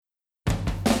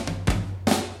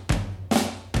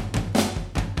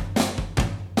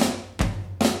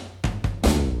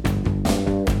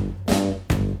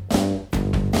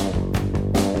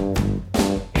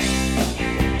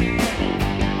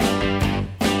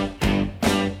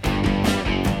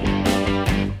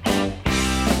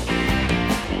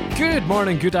Good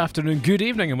morning, good afternoon, good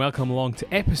evening, and welcome along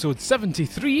to episode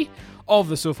 73 of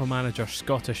the Sofa Manager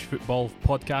Scottish Football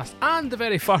Podcast, and the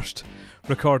very first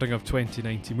recording of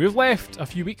 2019. We've left a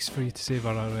few weeks for you to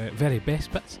savour our very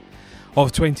best bits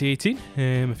of 2018.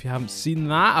 If you haven't seen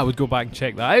that, I would go back and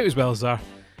check that out, as well as our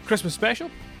Christmas special,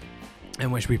 in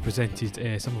which we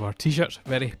presented some of our t-shirts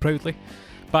very proudly.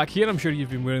 Back here, I'm sure you've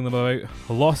been wearing them about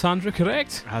a lot, Andrew,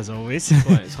 correct? As always.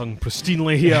 Well, it's hung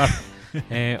pristinely here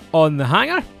on the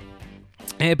hanger.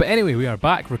 But anyway, we are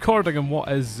back recording on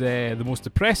what is the most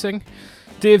depressing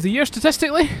day of the year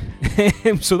statistically.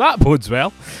 So that bodes well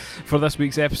for this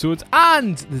week's episode.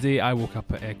 And the day I woke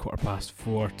up at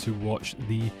 4:15 to watch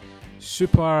the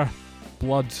Super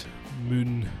Blood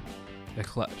Moon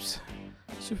Eclipse.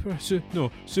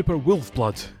 Super Wolf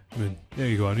Blood Moon. There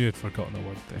you go, I knew I'd forgotten a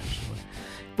word there.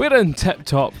 We're in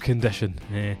tip-top condition.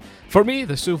 For me,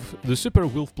 the Super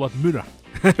Wolf Blood Mooner,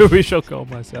 we shall call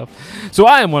myself. So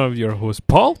I am one of your hosts,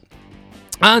 Paul,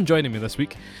 and joining me this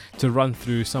week to run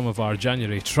through some of our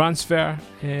January transfer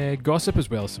gossip, as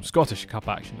well as some Scottish Cup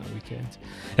action at the weekend.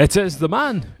 It is the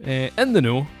man in the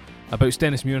know about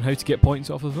Stennismuir and how to get points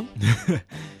off of them.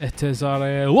 It is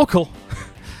our local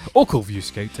View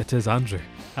Scout. It is Andrew.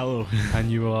 Hello. And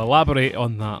you will elaborate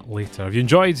on that later. Have you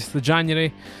enjoyed the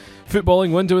January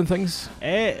footballing window and things?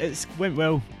 It's went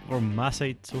well from my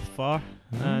side so far,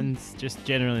 and just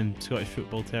generally in Scottish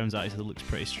football terms, it actually looks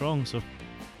pretty strong. So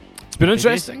it's been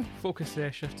interesting. Focus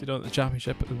shifted on the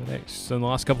Championship in the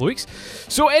last couple of weeks.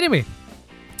 So anyway,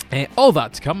 all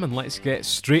that to come, and let's get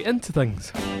straight into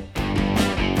things.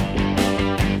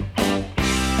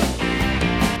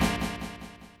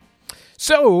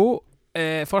 So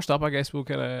first up, I guess we'll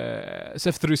kind of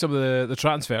sift through some of the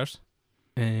transfers.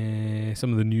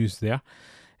 Some of the news there.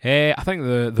 I think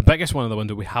the biggest one of the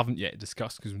window we haven't yet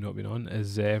discussed because we've not been on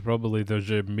is probably the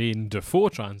Jermaine Defoe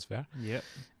transfer.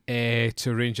 Yep.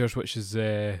 To Rangers, which is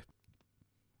a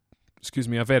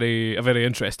very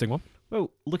interesting one.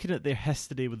 Well, looking at their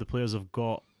history with the players I've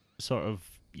got, sort of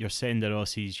your Sender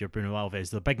Rossies, your Bruno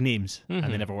Alves, they're big names,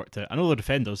 and they never worked out. I know they're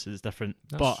defenders, it's different.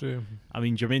 That's but true. I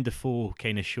mean, Jermaine Defoe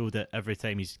kind of showed it every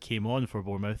time he came on for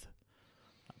Bournemouth.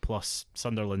 Plus,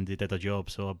 Sunderland, they did a job,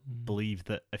 so I believe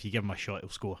that if you give him a shot, he'll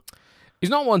score.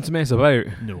 He's not one to mess about.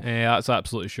 No. That's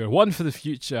absolutely sure. One for the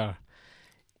future,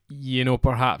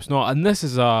 perhaps not. And this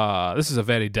is a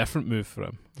very different move for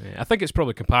him. I think it's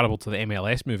probably comparable to the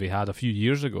MLS move he had a few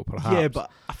years ago, perhaps. Yeah,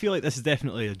 but I feel like this is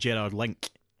definitely a Gerrard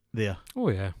link there. Oh,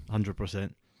 yeah.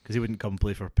 100%. Because he wouldn't come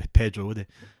play for Pedro, would he?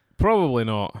 Probably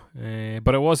not.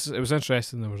 But it was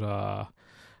interesting. There was a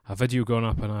video going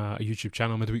up on a YouTube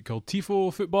channel midweek called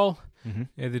Tifo Football.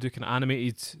 They do kind of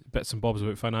animated bits and bobs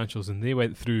about financials, and they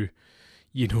went through,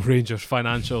 Rangers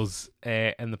financials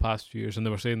in the past few years, and they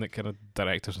were saying that kind of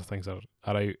directors and things are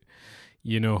out,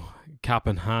 cap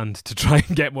in hand to try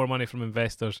and get more money from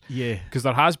investors. Yeah. Because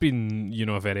there has been,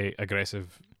 a very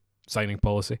aggressive signing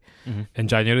policy. In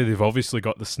January, they've obviously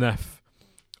got the sniff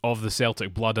of the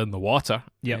Celtic blood in the water,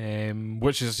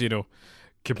 which is,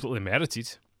 completely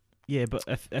merited. Yeah, but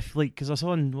if because I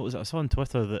saw on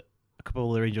Twitter that a couple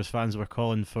of the Rangers fans were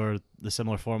calling for the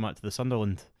similar format to the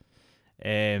Sunderland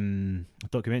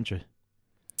documentary.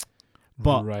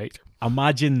 But right.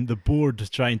 Imagine the board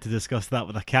trying to discuss that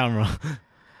with a camera.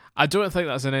 I don't think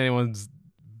that's in anyone's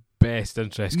best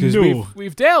interest, because No.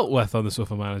 we've dealt with on the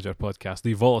Sofa Manager podcast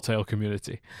the volatile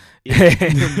community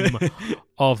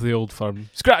of the old firm.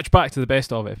 Scratch back to the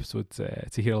best of episode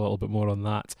to hear a little bit more on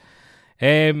that.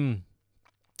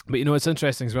 But it's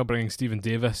interesting as well bringing Stephen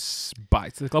Davis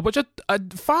back to the club, which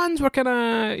fans were kind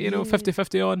of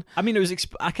 50-50 on. I mean,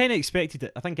 I kind of expected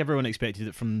it. I think everyone expected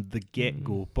it from the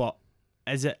get-go. But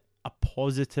is it a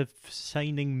positive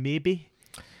signing? Maybe.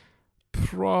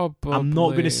 Probably. I'm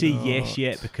not going to say not. yes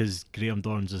yet, because Graham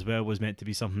Dorrans as well was meant to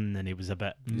be something, and he was a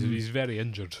bit. He's very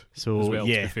injured. So as well,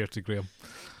 to be fair to Graham.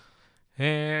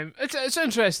 It's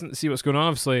interesting to see what's going on.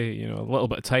 Obviously, a little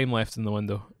bit of time left in the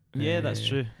window. Yeah, that's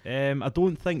true. I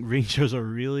don't think Rangers are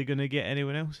really going to get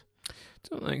anyone else.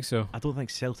 Don't think so. I don't think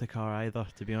Celtic are either,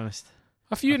 to be honest.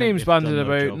 A few names banded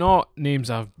about, not names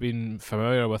I've been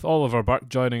familiar with. Oliver Burke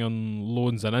joining on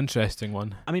loan's an interesting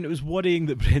one. I mean, it was worrying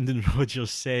that Brendan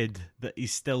Rodgers said that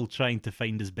he's still trying to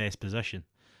find his best position.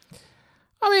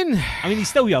 I mean, he's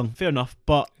still young, fair enough,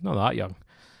 but not that young.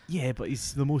 Yeah, but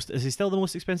he's is he still the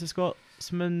most expensive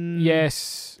Scotsman?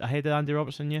 Yes. Ahead of Andy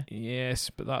Robertson, yeah? Yes,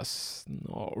 but that's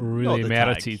not really not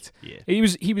merited. Yeah.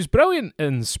 He was brilliant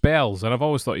in spells, and I've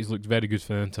always thought he's looked very good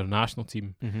for the international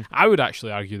team. I would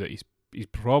actually argue that he's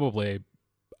probably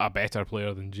a better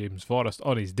player than James Forrest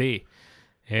on his day.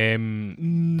 The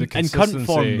in current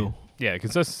form, though. Yeah, the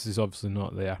consistency is obviously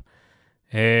not there.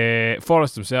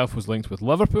 Forrest himself was linked with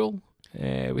Liverpool.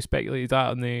 We speculated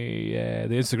that on the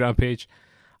Instagram page.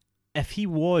 If he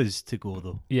was to go,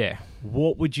 though, Yeah.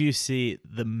 what would you say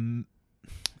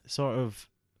sort of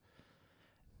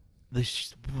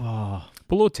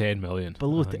Below 10 million.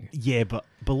 below? I think. Yeah, but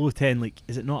below 10, like,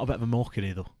 is it not a bit of a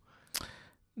mockery though?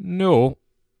 No,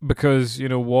 because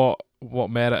what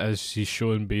merit is he's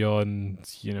shown beyond,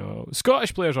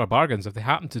 Scottish players are bargains if they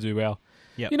happen to do well.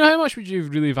 Yep. How much would you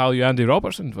really value Andy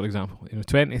Robertson, for example?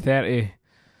 20, 30.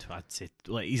 I'd say,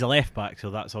 like, he's a left back,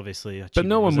 so that's obviously a But cheap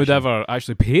no one would position. ever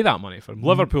actually pay that money for him. Mm.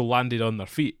 Liverpool landed on their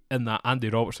feet in that Andy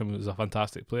Robertson was a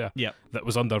fantastic player. Yep. That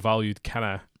was undervalued, kind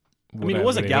of. I mean, it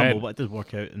was a gamble, but it did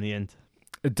work out in the end.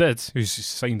 It did. He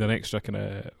signed an extra kind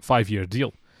of 5-year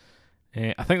deal.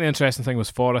 I think the interesting thing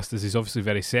with Forrest is he's obviously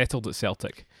very settled at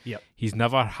Celtic. Yep. He's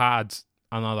never had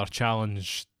another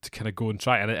challenge to kind of go and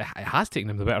try, and it has taken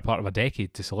him the better part of a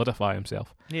decade to solidify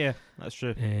himself Yeah, that's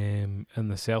true. in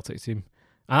the Celtic team.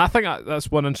 And I think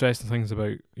that's one interesting things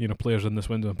about players in this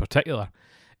window in particular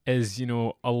is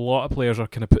a lot of players are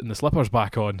kind of putting the slippers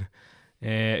back on,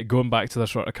 going back to their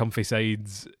sort of comfy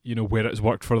sides, where it's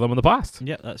worked for them in the past.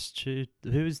 Yeah, that's true.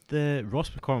 Who was the Ross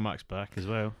McCormack's back as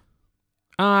well?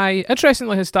 Aye,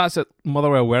 interestingly, his stats at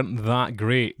Motherwell weren't that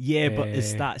great. Yeah, but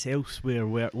his stats elsewhere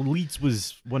were. Well, Leeds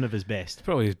was one of his best.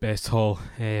 Probably his best haul.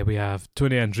 We have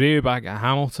Tony Andreu back at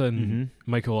Hamilton, Mm-hmm.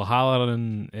 Michael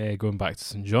O'Halloran going back to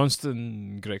St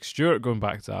Johnstone, Greg Stewart going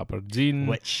back to Aberdeen.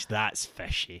 Which, that's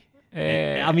fishy.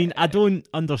 Eh, I mean, I don't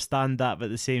understand that, but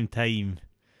at the same time,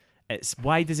 it's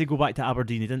why does he go back to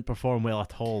Aberdeen? He didn't perform well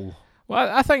at all. well,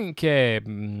 I think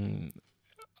it's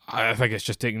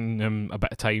just taking him a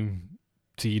bit of time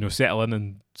to settle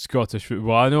in Scottish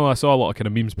football. I know I saw a lot of kind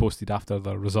of memes posted after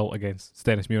the result against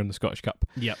Stennismuir in the Scottish Cup.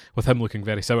 Yep. With him looking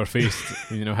very sour faced.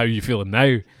 How are you feeling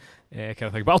now? Kind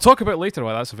of thing. But I'll talk about it later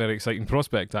why that's a very exciting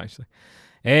prospect actually.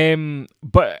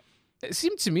 But it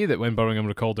seemed to me that when Birmingham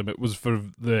recalled him, it was for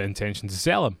the intention to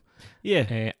sell him.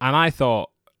 Yeah. And I thought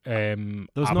was Aberdeen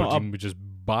not would just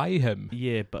buy him.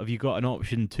 Yeah, but have you got an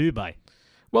option to buy?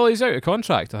 Well, he's out of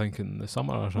contract, I think, in the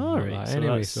summer or something like Alright, that. so Anyway,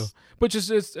 that's- so which is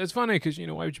it's funny because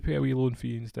why would you pay a wee loan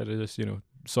fee instead of just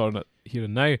sorting it here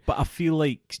and now? But I feel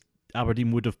like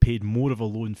Aberdeen would have paid more of a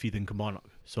loan fee than Kilmarnock.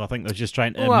 So I think they're just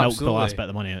trying to Oh, milk absolutely. the last bit of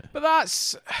the money out. But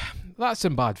that's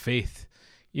in bad faith,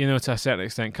 to a certain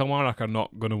extent. Kilmarnock are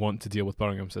not going to want to deal with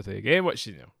Birmingham City again, which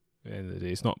at the end of the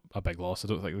day, it's not a big loss. I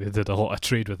don't think they did a lot of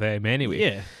trade with them anyway.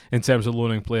 Yeah. In terms of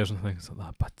loaning players and things like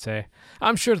that. But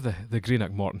I'm sure the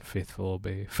Greenock Morton faithful will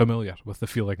be familiar with the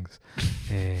feelings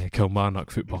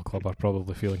Kilmarnock Football Club are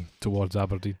probably feeling towards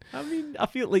Aberdeen. I mean, I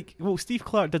feel like, Steve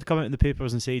Clark did come out in the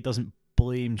papers and say he doesn't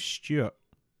blame Stewart.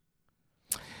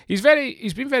 He's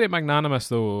been very magnanimous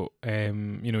though. He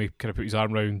kind of put his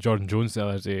arm around Jordan Jones the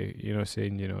other day,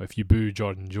 saying, if you boo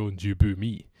Jordan Jones, you boo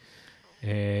me.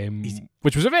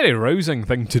 Which was a very rousing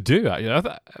thing to do. Actually.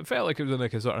 I felt like it was in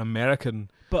like a sort of American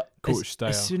But coach style.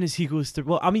 as soon as he goes through...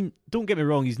 Well, I mean, don't get me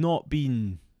wrong, he's not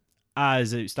been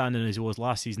as outstanding as he was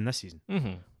last season, this season.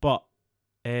 Mm-hmm. But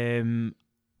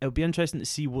it'll be interesting to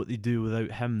see what they do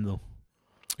without him, though.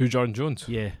 Who, Jordan Jones?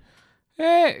 Yeah.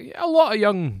 A lot of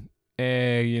young,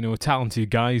 talented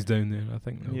guys down there.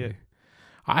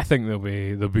 I think they'll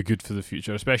be good for the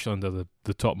future, especially under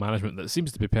the top management that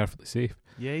seems to be perfectly safe.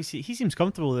 Yeah, he seems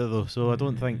comfortable there, though, so I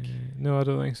don't think... No, I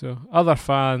don't think so. Other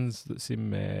fans that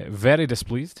seem very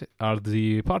displeased are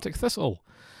the Partick Thistle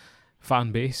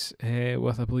fan base,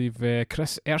 with, I believe,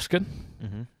 Chris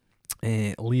Erskine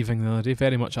leaving the other day.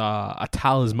 Very much a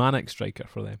talismanic striker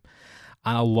for them.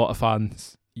 And a lot of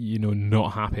fans,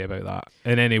 not happy about that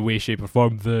in any way, shape or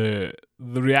form. The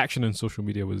reaction on social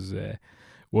media was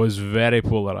very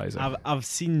polarising. I've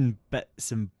seen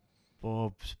bits and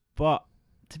bobs, but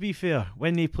to be fair,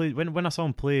 when he played, when I saw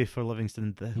him play for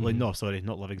Livingston,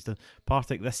 not Livingston,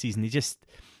 Partick this season,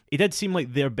 he did seem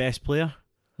like their best player.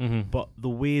 Mm-hmm. But the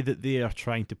way that they are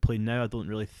trying to play now, I don't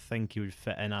really think he would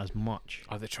fit in as much.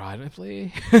 Are they trying to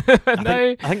play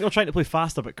I think they're trying to play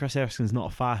faster, but Chris Erskine's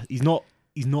not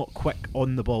He's not quick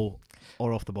on the ball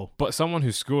or off the ball. But someone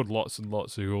who scored lots and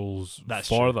lots of goals That's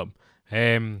for true. them.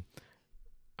 And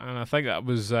I think that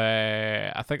was.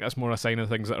 I think that's more a sign of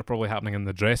things that are probably happening in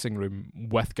the dressing room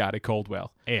with Gary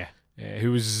Caldwell, Yeah.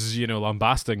 who was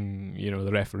lambasting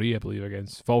the referee, I believe,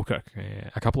 against Falkirk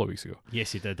a couple of weeks ago.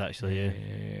 Yes, he did actually.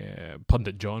 Yeah.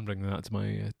 Pundit John bringing that to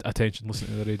my attention,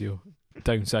 listening to the radio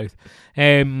down south.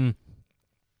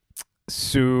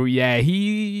 So yeah,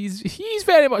 he's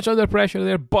very much under pressure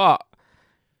there, but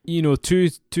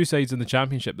two sides in the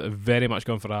Championship that have very much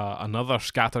gone for another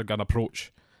scattergun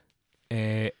approach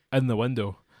in the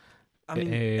window. I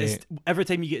mean, every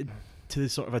time you get to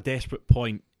sort of a desperate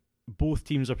point. Both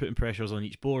teams are putting pressures on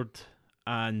each board,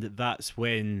 and that's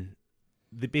when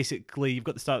you've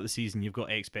got the start of the season, you've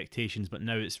got expectations, but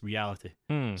now it's reality.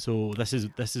 So this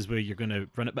is where you're going to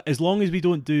run it. But as long as we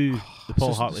don't do the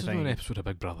Paul Hartley this thing, is an episode of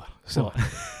Big Brother. So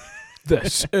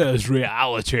this is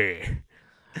reality.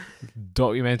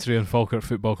 Documentary on Falkirk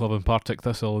Football Club and Partick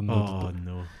Thistle. And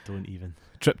no, don't even.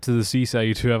 Trip to the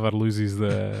seaside. Whoever loses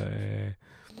the.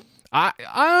 I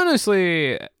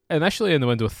honestly, initially in the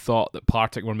window, thought that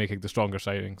Partick were making the stronger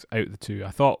signings out of the two.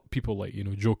 I thought people like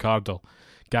Joe Cardle,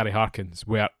 Gary Harkins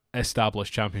were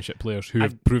established championship players who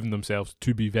have proven themselves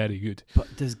to be very good.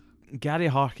 But does Gary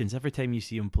Harkins, every time you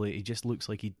see him play, he just looks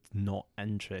like he's not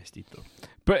interested though.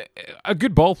 But a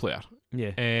good ball player.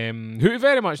 Yeah. Who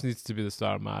very much needs to be the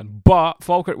star man. But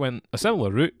Falkirk went a similar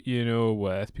route,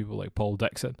 with people like Paul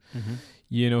Dixon,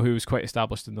 who was quite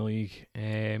established in the league.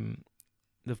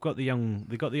 They got the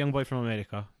young boy from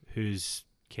America who's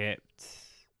kept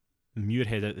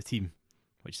Muirhead out of the team,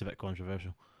 which is a bit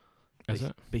controversial. Is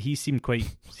it? But he seemed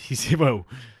quite. He's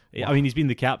been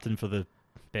the captain for the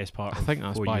best part. I think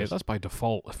that's 4 years. That's by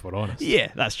default, if we're honest.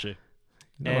 Yeah, that's true.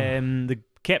 They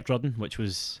kept Rudden, which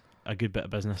was a good bit of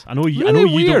business. I know Really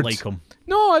you weird. don't like him.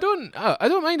 No, I don't. I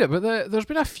don't mind it, but there's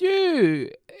been a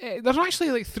few. There's actually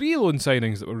like 3 loan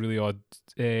signings that were really odd.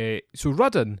 So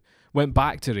Rudden went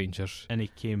back to Rangers, And he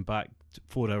came back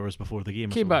 4 hours before the game.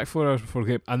 Came back 4 hours before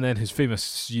the game, and then his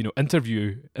famous,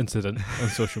 interview incident on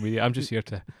social media. I'm just here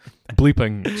to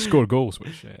bleeping score goals,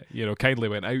 which kindly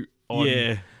went out on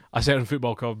a certain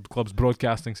football club's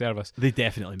broadcasting service. They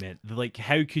definitely meant. They're like,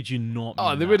 how could you not?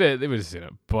 Oh, they would have seen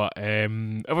it, but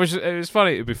it was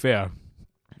funny, to be fair.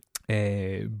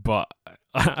 But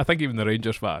I think even the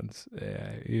Rangers fans,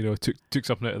 took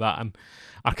something out of that and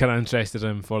are kind of interested in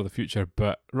him for the future.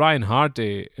 But Ryan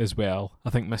Hardy as well, I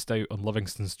think missed out on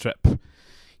Livingston's trip,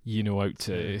 out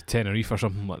to Tenerife or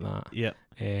something like that. Yeah.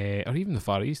 Or even the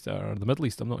Far East or the Middle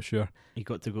East, I'm not sure. He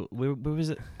got to go. Where was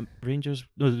it? Rangers?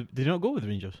 No, did he not go with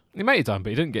Rangers? He might have done, but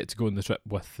he didn't get to go on the trip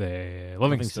with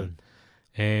Livingston.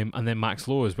 And then Max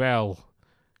Lowe as well,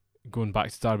 going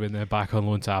back to Derby and then back on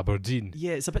loan to Aberdeen.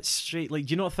 Yeah, it's a bit straight. Like,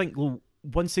 do you not think,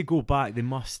 once they go back, they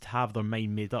must have their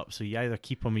mind made up? So you either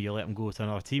keep them or you let them go to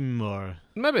another team, or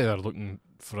maybe they're looking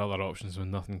for other options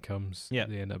when nothing comes. Yeah,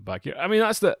 they end up back here. I mean,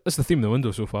 that's the theme of the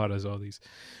window so far, is all these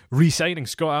re-signing.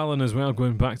 Scott Allen as well,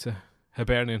 going back to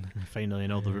Hibernian. Finally,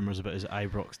 and all the rumours about his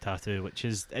Ibrox tattoo, which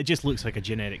it just looks like a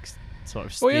generic sort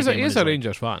of. Well, he is a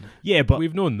Rangers fan. Yeah, but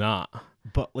we've known that.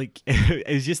 But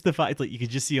it's just the fact you could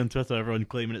just see on Twitter everyone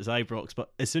claiming it's Ibrox,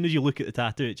 but as soon as you look at the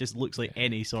tattoo, it just looks like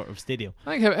any sort of stadium.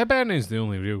 I think Hibernian's the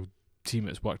only real team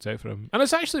that's worked out for him, and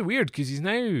it's actually weird because he's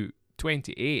now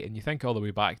 28, and you think all the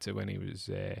way back to when he was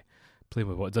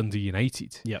playing with Dundee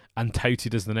United, and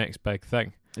touted as the next big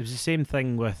thing. It was the same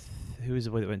thing with who was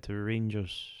the boy that went to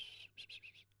Rangers,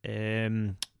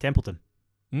 Templeton.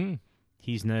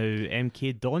 He's now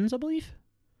MK Dons, I believe.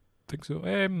 I think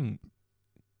so.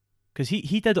 Because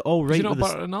he did it all right. Is he not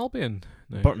Burton Albion?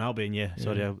 No. Burton Albion, yeah.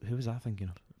 Sorry, who was I thinking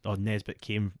of? Oh, Nesbitt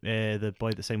came, the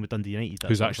boy that signed with Dundee United.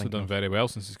 Who's actually done very well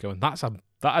since he's gone.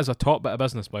 That is a top bit of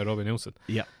business by Robbie Nielsen.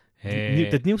 Yeah.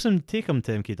 Did Nielsen take him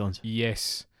to MK Dons?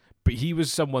 Yes, but he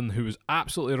was someone who was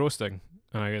absolutely roasting.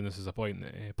 And again, this is a point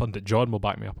that pundit John will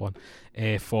back me up on,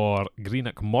 for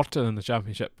Greenock Morton in the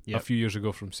Championship a few years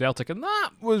ago from Celtic, and that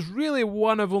was really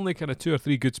one of only kind of 2 or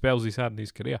 3 good spells he's had in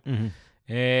his career.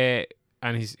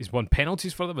 And he's won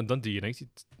penalties for them, and Dundee United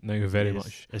now very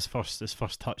much. His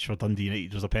first touch for Dundee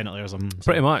United was a penalty or something. So.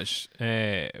 Pretty much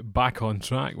back on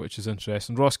track, which is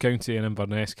interesting. Ross County and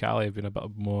Inverness Cali have been a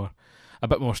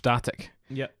bit more static.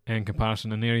 Yeah. In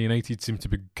comparison, and Ayr United seem to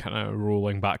be kind of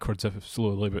rolling backwards,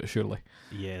 slowly but surely.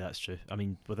 Yeah, that's true. I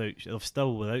mean, they're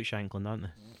still without Shankland, aren't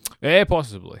they?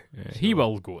 Possibly. So, he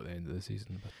will go at the end of the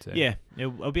season. But yeah,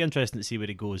 it'll be interesting to see where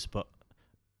he goes. But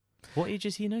what age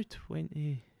is he now?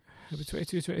 20. Maybe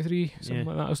 22, 23, something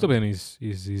like that. He'll still be in his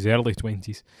early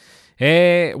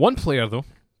 20s. One player, though,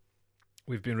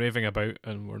 we've been raving about,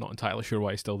 and we're not entirely sure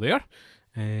why he's still there.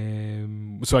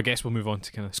 So I guess we'll move on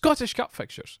to kind of Scottish Cup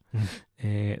fixtures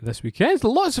this weekend.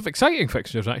 Lots of exciting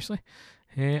fixtures, actually.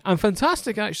 And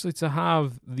fantastic, actually, to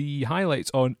have the highlights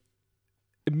on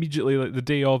immediately, like the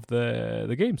day of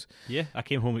the games. Yeah, I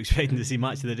came home expecting to see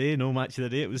match of the day. No match of the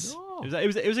day. It was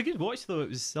a good watch, though. It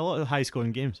was a lot of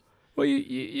high-scoring games. Well,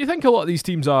 you think a lot of these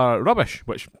teams are rubbish,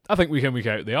 which I think week in, week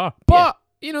out they are. But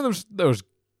there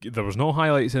was no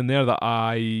highlights in there that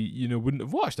I wouldn't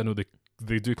have watched. I know they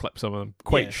do clip some of them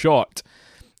quite short.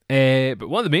 But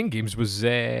one of the main games was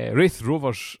Raith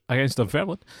Rovers against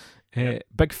Dunfermline.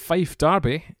 Big Fife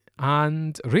derby,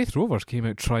 and Raith Rovers came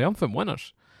out triumphant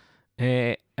winners.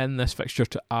 in this fixture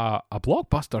to a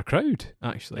blockbuster crowd,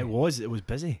 actually. It was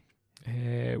busy.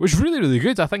 Which was really, really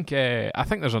good. I think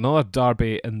there's another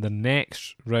derby in the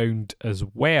next round as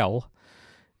well.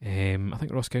 I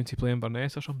think Ross County play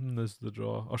Inverness or something is the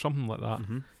draw, or something like that.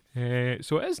 Mm-hmm.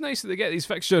 So it is nice that they get these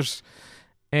fixtures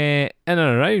in and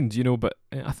around, but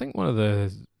I think one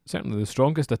of certainly the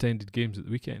strongest attended games at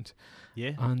the weekend.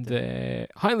 Yeah. And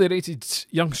highly rated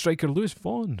young striker Lewis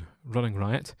Vaughan running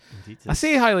riot. Indeed. I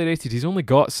say highly rated, he's only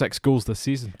got 6 goals this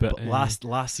season, but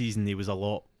last season he was a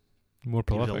lot more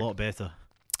prolific. He was a lot better.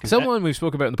 Someone we've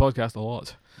spoken about in the podcast a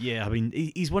lot. Yeah, I mean,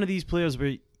 he's one of these players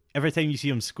where every time you see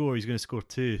him score, he's going to score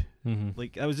 2. Mm-hmm.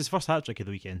 Like, that was his first hat-trick of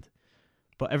the weekend.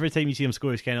 But every time you see him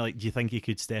score, it's kind of like, do you think he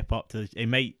could step up to... He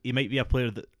might be a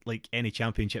player that, like, any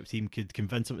championship team could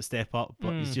convince him to step up,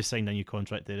 but he's just signed a new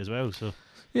contract there as well, so...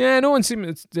 Yeah, no one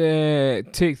seemed to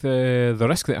take the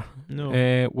risk there,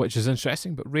 No. which is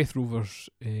interesting. But Wraith Rovers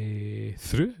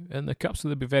through in the Cup, so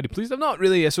they'll be very pleased. I've not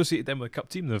really associated them with a Cup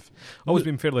team. They've always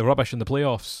been fairly rubbish in the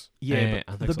playoffs. Yeah,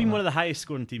 but they've been like one of the highest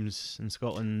scoring teams in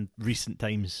Scotland recent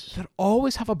times. They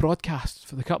always have a broadcast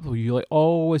for the Cup, though. You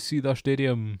always see their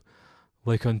stadium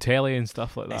on telly and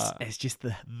stuff like that. It's just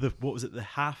the what was it, the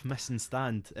half missing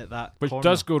stand at that which corner.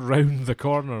 Does go round the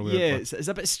corner. Yeah, it's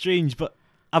a bit strange, but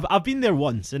I've been there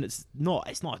once, and it's not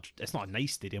a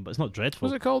nice stadium, but it's not dreadful.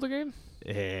 What's it called again?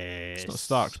 It's not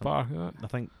Starks Park, is it? I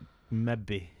think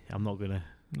maybe. I'm not gonna.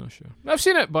 Not sure. I've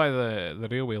seen it by the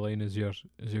railway line as you're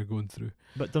going through.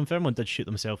 But Dunfermline did shoot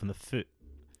themselves in the foot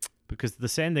because the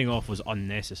sending off was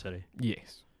unnecessary.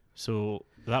 Yes. So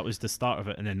that was the start of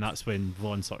it, and then that's when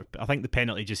Vaughan I think the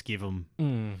penalty just gave him.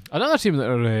 Another team that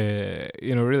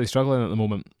are really struggling at the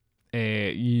moment.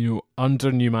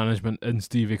 Under new management in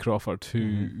Stevie Crawford,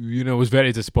 who was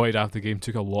very disappointed after the game,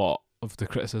 took a lot of the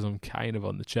criticism kind of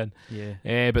on the chin.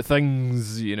 Yeah. But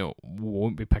things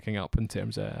won't be picking up in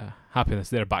terms of happiness.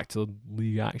 They're back to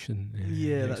league action.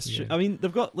 Yeah, that's true. I mean,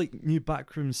 they've got new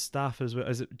backroom staff as well.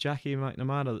 Is it Jackie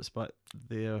McNamara that's back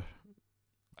there?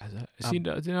 Did he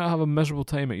not have a miserable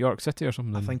time at York City or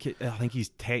something? I think he's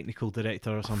technical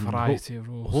director or something. Variety of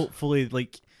roles. Hopefully,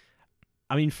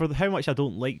 I mean, for how much I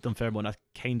don't like Dunfermline, I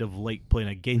kind of like playing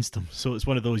against them. So it's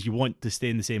one of those, you want to stay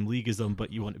in the same league as them,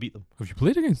 but you want to beat them. Have you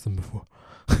played against them before?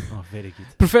 Oh, very good.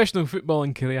 Professional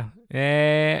footballing career.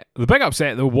 The big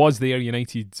upset, though, was their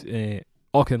United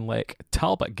Auchinleck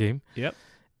Talbot game. Yep.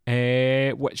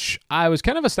 Which I was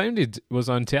kind of astounded was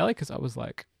on telly, because I was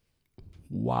like,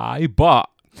 why? But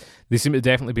they seem to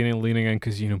definitely be leaning in,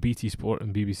 because BT Sport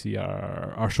and BBC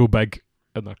are so big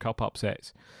in their cup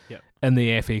upsets. Yep. In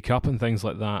the FA Cup and things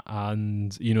like that,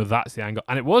 and that's the angle.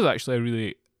 And it was actually a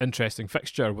really interesting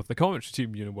fixture with the commentary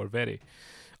team. Were very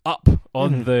up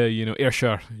on the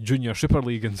Ayrshire Junior Super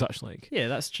League and such like. Yeah,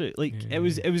 that's true. It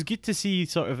was good to see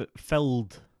sort of it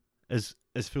filled as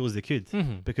full as they could,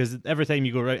 because every time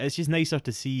you go around, it's just nicer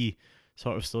to see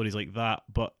sort of stories like that.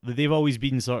 But they've always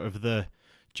been sort of the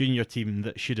junior team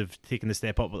that should have taken the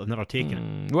step up, but they've never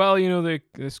taken it. Well, the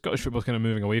Scottish football's kind of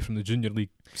moving away from the junior league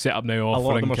setup now. A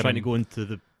lot of them are trying to go into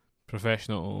the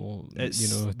professional,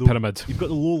 the pyramid. You've got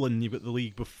the Lowland, you've got the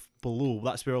league below.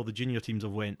 That's where all the junior teams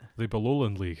have went. The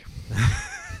Lowland League.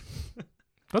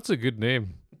 That's a good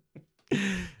name.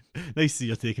 Nice to see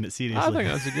you're taking it seriously. I think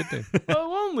that's a good name. Well,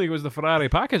 Lowland League was the Ferrari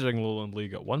Packaging Lowland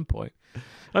League at one point.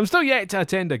 I'm still yet to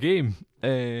attend a game.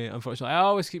 Unfortunately, I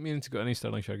always keep meaning to go to an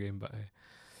Stirlingshire game, but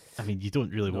I mean, you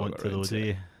don't really want to, though, do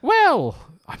you? Well,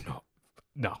 I'm not.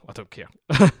 No, I don't care.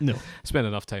 No. Spend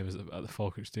enough time at the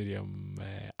Falkirk Stadium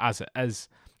as it is.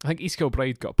 I think East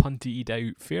Kilbride got punted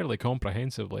out fairly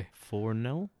comprehensively.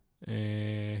 4-0?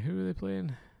 Who were they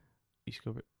playing? East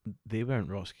Kilbride. They weren't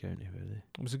Ross County, were they?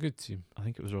 It was a good team. I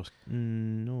think it was Ross.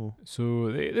 No.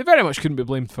 So they very much couldn't be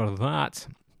blamed for that.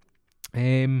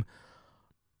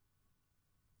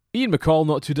 Ian McCall,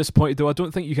 not too disappointed though. I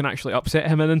don't think you can actually upset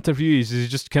him in interviews. He's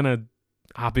just kind of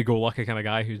happy-go-lucky kind of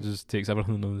guy who just takes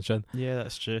everything on the chin. Yeah,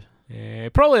 that's true.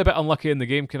 Probably a bit unlucky in the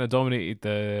game, kind of dominated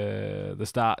the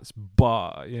stats,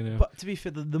 but But to be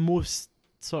fair, the most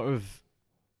sort of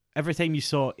every time you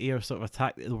saw Ayr sort of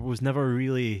attack, there was never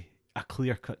really a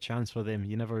clear-cut chance for them.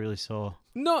 You never really saw.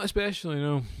 Not especially,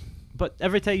 no. But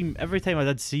every time I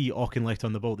did see Auchinleck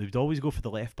on the ball, they would always go for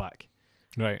the left back.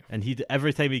 Right. And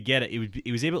every time he'd get it,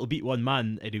 he was able to beat one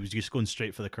man, and he was just going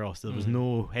straight for the cross. There was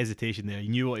no hesitation there. He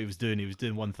knew what he was doing. He was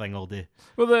doing one thing all day.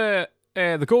 Well,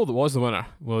 the goal that was the winner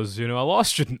was a law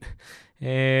student.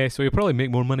 So he'll probably make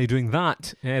more money doing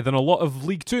that than a lot of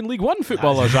League 2 and League 1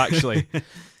 footballers, actually.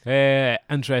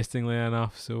 Interestingly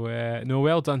enough. So,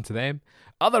 well done to them.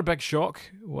 Other big shock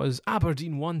was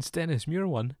Aberdeen 1, Stennismuir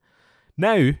 1.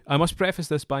 Now, I must preface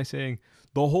this by saying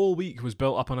the whole week was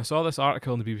built up, and I saw this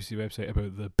article on the BBC website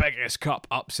about the biggest cup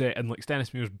upset and like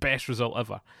Stennismuir's best result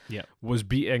ever. Yeah. Was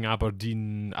beating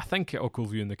Aberdeen, I think at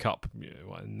Ochilview in the cup,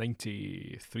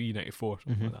 93, 94,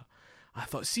 something like that. I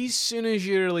thought, see, as soon as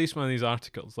you release one of these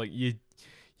articles, like you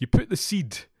put the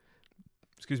seed,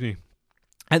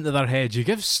 into their head, you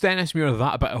give Stennismuir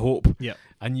that bit of hope,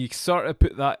 and you sort of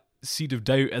put that seed of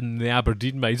doubt in the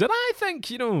Aberdeen minds, and I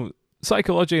think,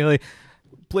 psychologically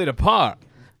played a part.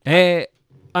 And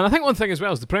I think one thing as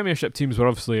well is the Premiership teams were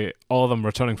obviously all of them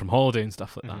returning from holiday and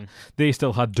stuff like that. They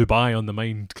still had Dubai on the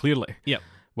mind, clearly. Yep.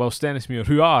 While Stennismuir,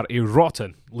 who are a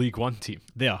rotten League One team,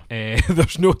 They are.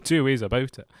 there's no two ways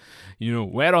about it.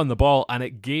 We're on the ball, and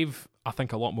it gave, I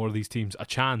think, a lot more of these teams a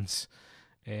chance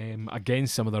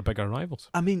against some of their bigger rivals.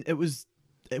 I mean, it was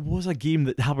a game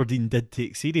that Aberdeen did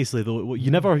take seriously, though.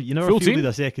 You never Full fielded team?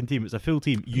 a second team. It's a full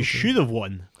team. You should have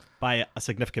won by a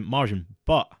significant margin,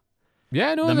 but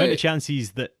Yeah, no, the amount of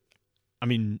chances that, I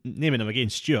mean, naming him again,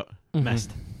 Stuart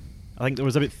missed. I think there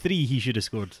was about 3 he should have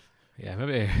scored. Yeah,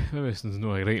 maybe this is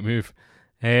not a great move.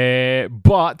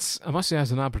 But I must say,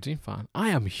 as an Aberdeen fan, I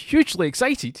am hugely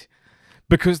excited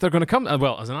because they're going to come.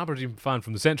 Well, as an Aberdeen fan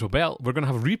from the Central Belt, we're going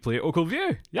to have a replay at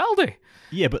Ochilview, Yaldi.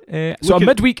 Yeah, but So a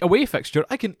midweek away fixture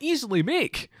I can easily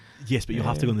make. yes, but you'll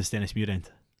have to go on the Stennismuir end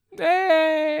Because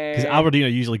because Aberdeen are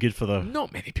usually good for the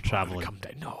not many people travelling. come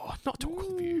down. No, not to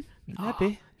Ochilview. Nah,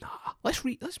 maybe. Nah, let's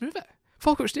move it.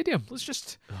 Falkirk Stadium. Let's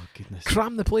just Oh goodness.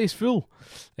 cram the place full,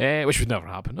 which would never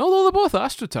happen. Although they're both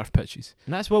AstroTurf pitches.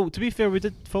 And that's, well, to be fair,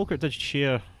 Falkirk did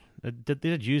share. They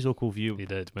did use Ochilview, They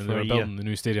did when For they were a building the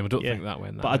new stadium. I don't Yeah. think that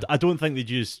went. That but way. I don't think they'd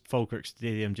use Falkirk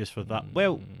Stadium just for that.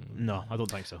 Well, no, I don't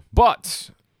think so. But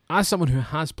as someone who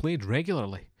has played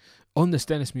regularly on the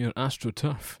Stennismuir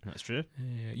AstroTurf, That's true.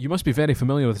 you must be very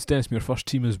familiar with the Stennismuir first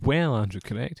team as well, Andrew,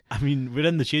 correct? I mean, we're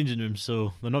in the changing room,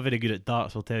 so they're not very good at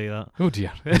darts, I'll tell you that. Oh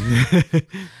dear.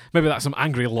 Maybe that's some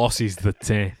angry losses that,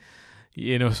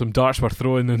 some darts were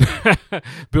thrown and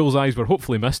bullseyes were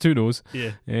hopefully missed, who knows.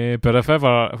 Yeah. But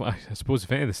I suppose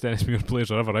if any of the Stennismuir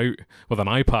players are ever out with an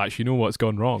eye patch, you know what's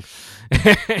gone wrong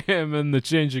in the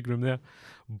changing room there.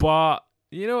 But,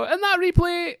 in that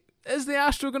replay, is the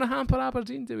Astro going to hamper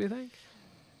Aberdeen, do we think?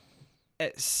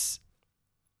 It's.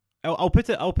 I'll put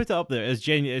it up there. It's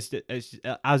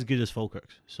as good as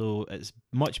Falkirk's, so it's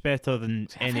much better than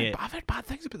any. I've heard bad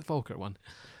things about the Falkirk one.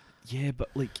 Yeah, but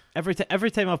like every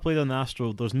time I've played on the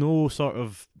Astro, there's no sort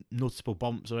of noticeable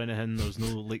bumps or anything. There's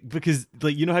no because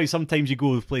how sometimes you go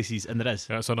with places and there is.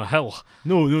 Yeah, it's on a hill.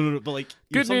 No, but like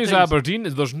Good news, sometimes Aberdeen,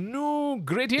 is there's no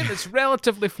gradient. It's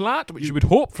relatively flat, which you would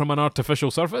hope from an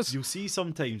artificial surface. You'll see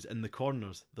sometimes in the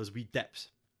corners there's wee dips.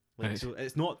 Like, Right. so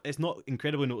it's not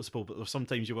incredibly noticeable, but there's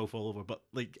sometimes you will fall over. But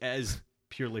like it is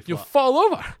purely You'll flat. fall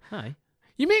over. Aye.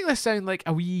 You make this sound like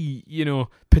a wee,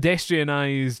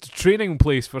 pedestrianised training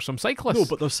place for some cyclists. No,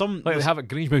 but there's some like they have at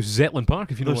Grangemouth Zetlin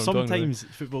Park, if you know there's what I'm talking about.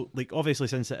 sometimes football, like obviously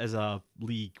since it is a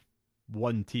League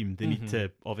One team, they need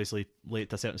to obviously lay it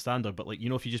to a certain standard. But like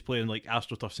if you just play in like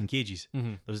AstroTurfs and cages,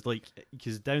 there's like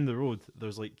because down the road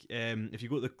there's like if you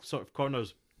go to the sort of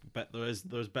corners bit, there's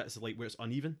bits like where it's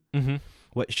uneven,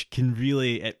 which can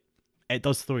really it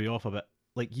does throw you off a bit.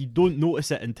 Like you don't notice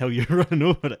it until you're running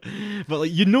over it, but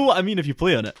like you know what I mean if you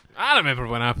play on it. I remember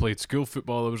when I played school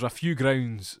football, there was a few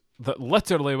grounds that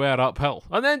literally were uphill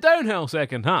and then downhill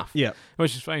second half. Yeah,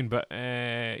 which is fine, but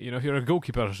if you're a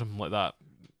goalkeeper or something like that,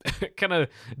 it kind of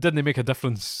didn't make a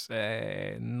difference,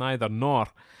 neither nor.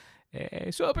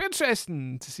 So it'll be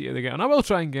interesting to see how they get on. I will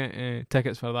try and get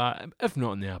tickets for that. If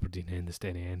not in the Aberdeen end, the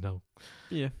Stenny end,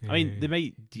 yeah. I mean, they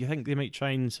might. Do you think they might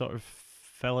try and sort of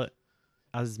fill it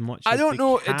as much? I as don't they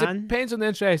know. Can? It depends on the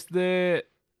interest. The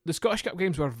Scottish Cup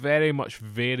games were very much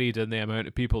varied in the amount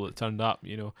of people that turned up.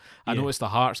 I noticed the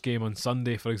Hearts game on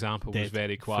Sunday, for example, was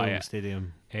very Full quiet.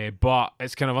 stadium. But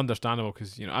it's kind of understandable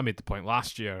because I made the point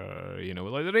last year.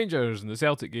 Like the Rangers and the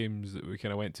Celtic games that we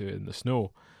kind of went to in the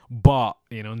snow. But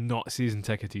not season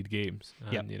ticketed games.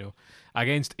 And,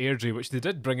 against Airdrie, which they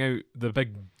did bring out the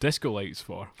big disco lights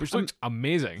for, which looked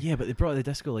amazing. Yeah, but they brought the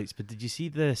disco lights. But did you see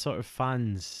the sort of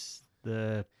fans,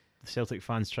 the Celtic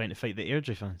fans trying to fight the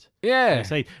Airdrie fans? Yeah.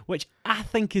 Outside, which I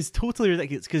think is totally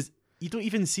ridiculous because you don't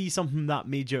even see something that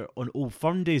major on Old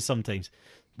Firm days sometimes.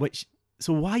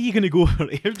 So why are you going to go for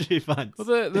Airdrie fans?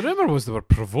 Well, the rumour was they were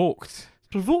provoked.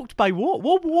 Provoked by what?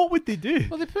 What would they do?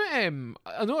 Well, they put I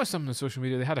noticed something on social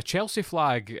media. They had a Chelsea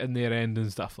flag in their end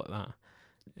and stuff like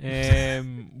that,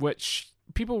 which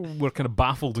people were kind of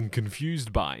baffled and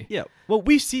confused by. Yeah. Well,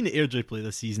 we've seen Airdrie play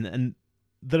this season, and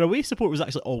their away support was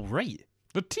actually all right.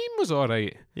 The team was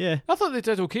alright. Yeah. I thought they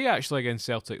did okay actually against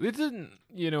Celtic. They didn't,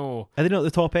 Are they not at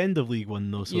the top end of League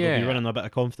One though? So they'll be running a bit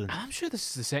of confidence. I'm sure this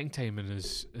is the second time in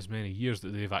as many years that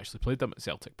they've actually played them at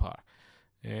Celtic Park.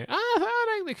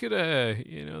 I think they could have,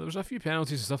 there was a few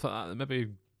penalties and stuff like that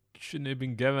maybe shouldn't have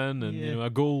been given, and a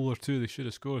goal or two they should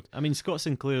have scored. I mean, Scott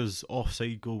Sinclair's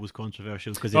offside goal was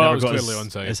controversial because he that never was got clearly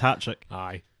onside. his hat trick.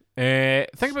 Aye.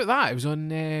 Think about that. It was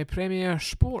on Premier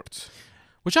Sport,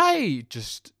 which that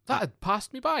had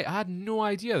passed me by. I had no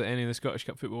idea that any of the Scottish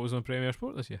Cup football was on Premier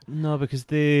Sport this year. No, because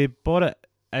they bought it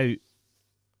out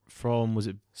from, was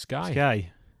it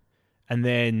Sky? And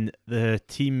then the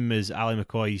team is Ali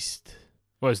McCoist.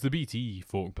 Well, it's the BT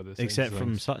folk, but except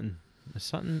from Sutton.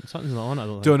 Sutton's not on it, I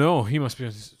don't think. Don't know. He must be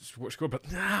on Sports Score, but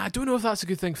I don't know if that's a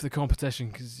good thing for the competition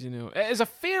because it is a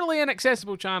fairly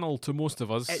inaccessible channel to most of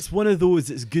us. It's one of those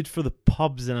that's good for the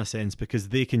pubs in a sense because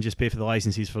they can just pay for the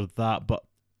licenses for that, but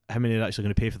how many are actually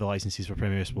going to pay for the licenses for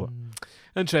Premier Sport?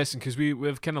 Interesting, because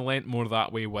we've kind of lent more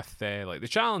that way with the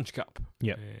Challenge Cup,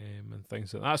 and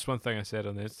things like that. That's one thing I said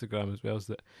on the Instagram as well, is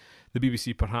that the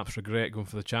BBC perhaps regret going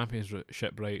for the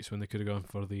Championship rights when they could have gone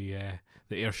for the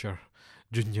Ayrshire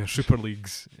Junior Super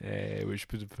Leagues, which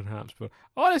would perhaps, but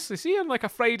honestly, see on like a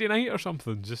Friday night or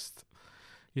something, just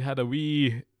you had a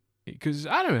wee, because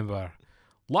I remember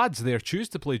lads there choose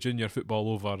to play junior football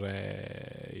over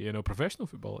professional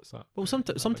football. It's that. Well,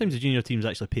 sometimes the junior teams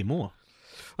actually pay more.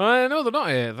 No, they're not.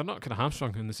 They're not kind of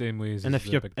hamstrung in the same ways. And as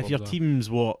if your team's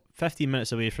 15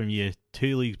 minutes away from you,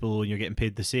 2 leagues below, and you're getting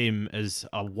paid the same as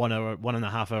a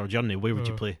 1.5 hour journey, where would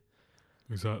you play?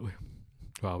 Exactly.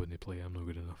 Well, I wouldn't play. I'm not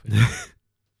good enough.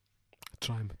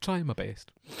 Try my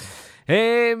best.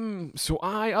 So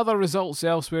other results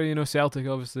elsewhere. Celtic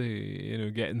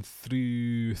obviously getting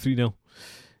through 3-0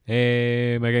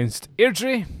 against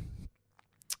Airdrie.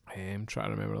 I'm trying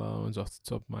to remember the other ones off the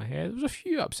top of my head. There was a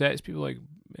few upsets. People like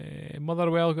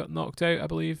Motherwell got knocked out, I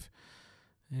believe,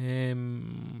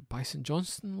 by St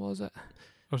Johnstone, was it?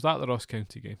 Or was that the Ross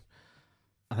County game?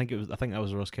 I think that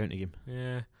was a Ross County game.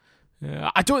 Yeah.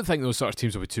 I don't think those sort of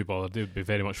teams will be too bothered. They would be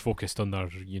very much focused on their,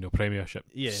 Premiership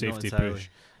safety push.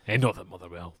 Not that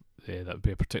Motherwell that would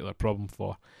be a particular problem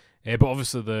for. But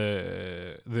obviously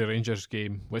the Rangers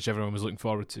game, which everyone was looking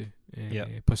forward to,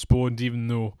 postponed, even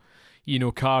though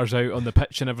cars out on the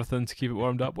pitch and everything to keep it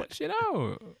warmed up. Which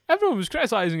everyone was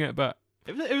criticising it, but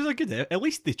it was a good. At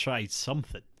least they tried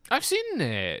something. I've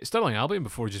seen Stirling Albion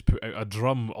before just put out a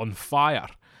drum on fire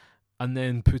and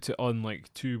then put it on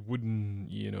like 2 wooden,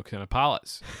 kind of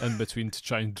pallets in between to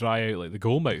try and dry out like the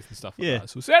goal mouth and stuff like that.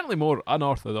 So certainly more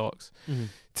unorthodox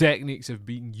techniques have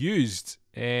been used.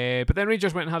 But then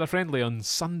Rangers went and had a friendly on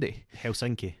Sunday.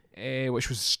 Helsinki. Which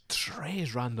was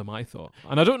strange random, I thought.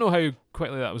 And I don't know how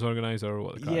quickly that was organised or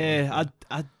what the crack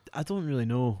was. I don't really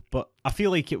know. But I feel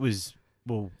like it was,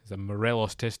 it's a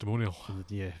Morelos testimonial.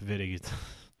 Yeah, very good.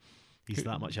 He's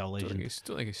that much a legend.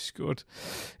 Don't think he scored.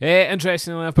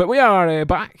 Interesting enough, but we are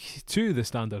back to the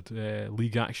standard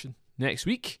league action next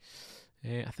week.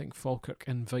 I think Falkirk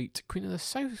invite Queen of the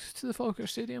South to the Falkirk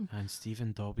Stadium. And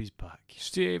Stephen Dobby's back.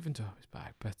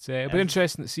 But it'll be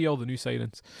interesting to see all the new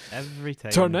signings. Every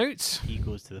time turn out he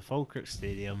goes to the Falkirk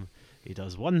Stadium, he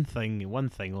does one thing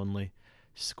only,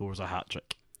 scores a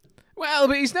hat-trick. Well,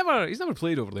 but he's never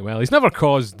played overly well. He's never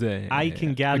caused. I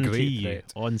can guarantee you,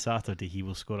 on Saturday he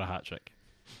will score a hat trick.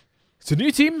 It's a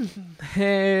new team,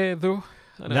 though.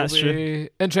 And that's true.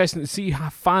 Interesting to see how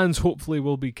fans hopefully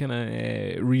will be kind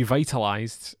of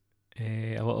revitalised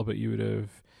a little bit. You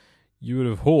would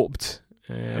have hoped.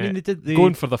 I mean, they did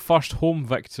going for the first home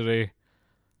victory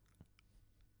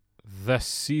this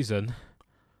season.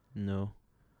 No,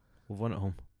 we've won at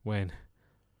home. When?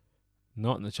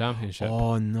 Not in the Championship.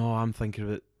 Oh no, I'm thinking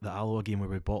about the Alloa game where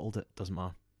we bottled it. Doesn't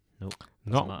matter. Nope.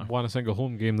 Not won a single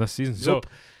home game this season. Nope.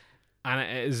 So, and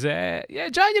it is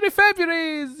January,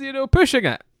 February is pushing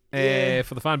it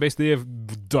for the fan base. They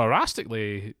have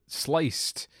drastically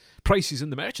sliced prices in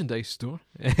the merchandise store.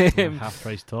 Half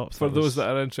price tops for those that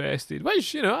are interested.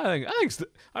 Which I think it's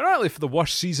ironically for the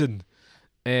worst season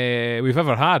we've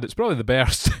ever had. It's probably the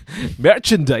best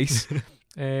merchandise.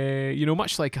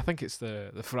 Much like I think it's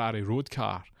the Ferrari road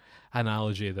car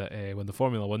analogy that when the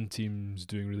Formula 1 team's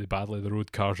doing really badly, the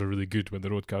road cars are really good. When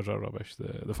the road cars are rubbish,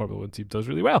 the Formula 1 team does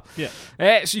really well.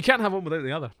 Yeah. So you can't have one without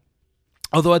the other.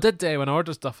 Although I did, when I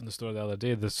ordered stuff in the store the other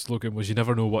day, the slogan was "You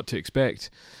never know what to expect."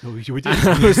 Oh, you would.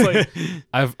 I was like,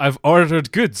 I've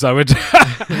ordered goods. I would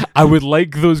I would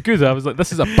like those goods. I was like,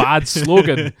 this is a bad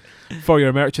slogan for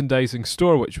your merchandising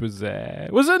store, which was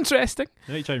interesting.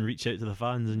 You might try and reach out to the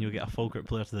fans, and you'll get a Falkirk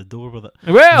player to the door with it.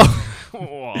 Well,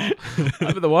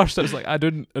 that'd be the worst. I was like, I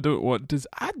don't want to.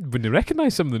 I wouldn't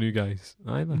recognise some of the new guys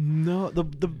either. No,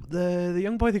 the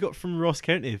young boy they got from Ross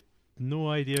County. No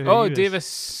idea. Who Oh, he was.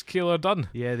 Davis Keeler Dunn.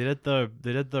 Yeah, they did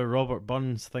the Robert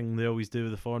Burns thing they always do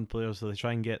with the foreign players, so they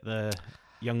try and get the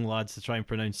young lads to try and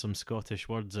pronounce some Scottish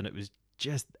words, and it was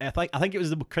just I think it was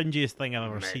the cringiest thing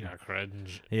I've ever seen. Mega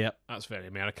cringe. Yeah, That's very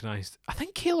Americanised. I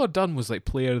think Keeler Dunn was like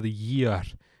Player of the Year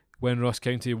when Ross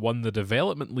County won the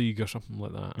Development League or something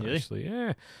like that. Really? Actually,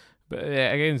 yeah. But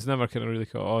again, it's never kind of really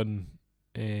caught on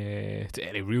to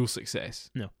any real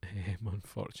success. No.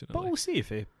 Unfortunately. but we'll see if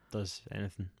he does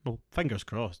anything. Well, fingers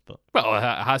crossed. But Well,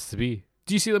 it has to be.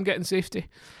 Do you see them getting safety?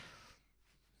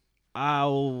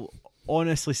 I'll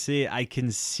honestly say I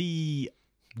can see.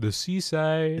 The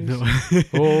seaside. No.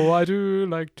 Oh, I do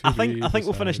like to. I think we'll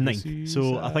beside finish the ninth,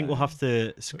 so I think we'll have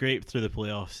seaside. to scrape through the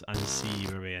playoffs and see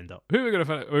where we end up. Who are we going to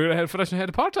finish? We're going to finish ahead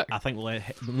of Partick. I think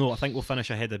we'll finish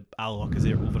ahead of Alloa because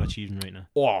they're overachieving right now.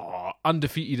 Oh,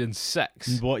 undefeated in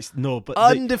 6. But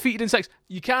Undefeated in 6.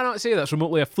 You cannot say that's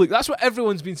remotely a fluke. That's what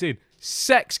everyone's been saying.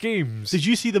 6 games. did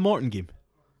you see the Morton game?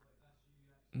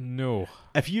 No.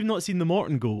 If you've not seen the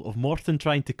Morton goal of Morton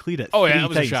trying to clear it, Oh, yeah, 3 that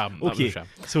was a times, sham. That was Okay, a sham.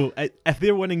 so if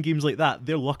they're winning games like that,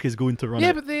 their luck is going to run Yeah,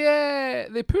 out. but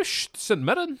they pushed St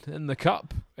Mirren in the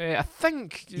cup. I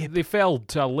think they fell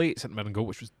to a late St Mirren goal,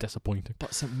 which was disappointing.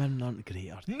 But St Mirren aren't great,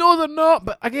 are they? No, they're not.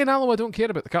 But again, Alloa don't care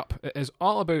about the cup. It is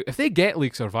all about if they get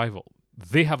league survival,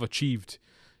 they have achieved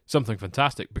something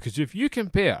fantastic. Because if you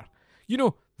compare,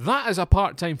 that is a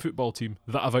part-time football team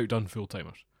that have outdone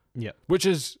full-timers. Yeah. Which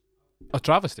is a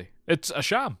travesty. It's a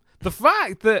sham. The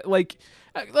fact that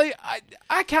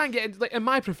I can't get into, in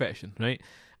my profession, right?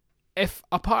 If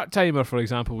a part-timer, for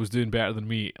example, was doing better than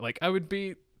me, I would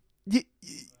be.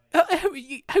 How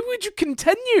would you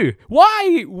continue?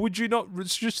 Why would you not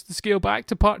reduce the scale back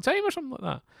to part-time or something like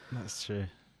that? That's true.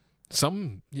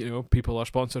 Some, people are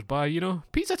sponsored by,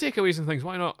 pizza takeaways and things.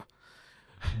 Why not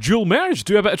dual merge,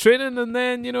 do a bit of training, and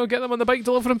then, get them on the bike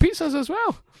delivering pizzas as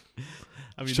well?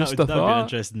 I mean, Just that would a be an thought.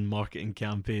 interesting marketing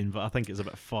campaign, but I think it's a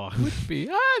bit far. Would be.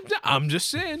 I'm just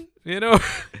saying,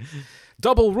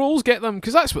 double roles, get them,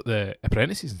 because that's what the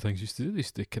apprentices and things used to do. They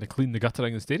used to kind of clean the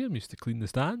guttering in the stadium, used to clean the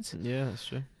stands. Yeah, that's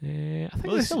true. I think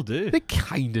Well, they still do. They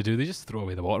kind of do. They just throw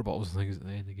away the water bottles and things at the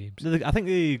end of games. I think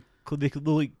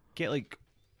they'll get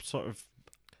sort of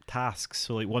tasks.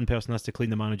 So one person has to clean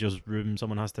the manager's room,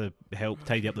 someone has to help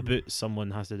tidy up the boots,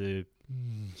 someone has to do.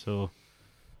 So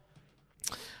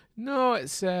No,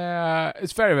 it's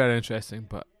very, very interesting,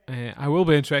 but I will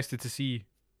be interested to see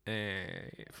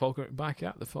Falkirk back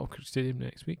at the Falkirk Stadium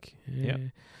next week.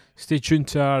 Stay tuned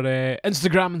to our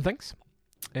Instagram and things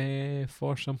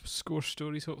for some score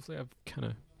stories. Hopefully, I've kind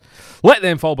of let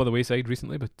them fall by the wayside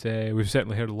recently, but we've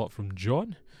certainly heard a lot from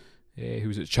John, who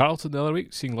was at Charlton the other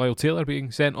week, seeing Lyle Taylor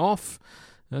being sent off,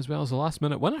 as well as a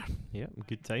last-minute winner. yeah,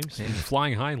 good times.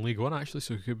 Flying high in League One, actually,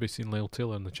 so we could be seeing Lyle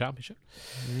Taylor in the Championship.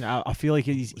 I feel like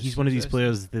he's one of these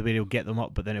players where he'll get them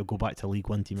up, but then he'll go back to a League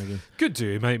One team again. Could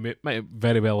do. He might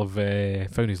very well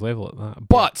have found his level at that.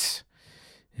 But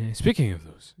speaking of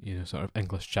those, sort of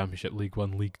English Championship, League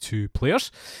One, League Two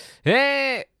players,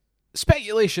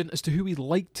 speculation as to who we'd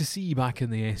like to see back in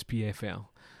the SPFL,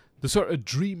 the sort of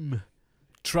dream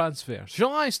transfer.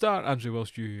 Shall I start, Andrew,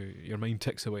 whilst your mind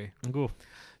ticks away? Go.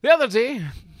 The other day,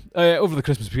 over the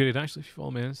Christmas period, actually, if you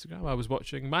follow me on Instagram, I was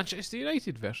watching Manchester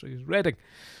United versus Reading,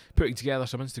 putting together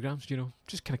some Instagrams,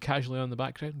 just kind of casually on the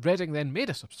background. Reading then made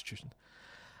a substitution.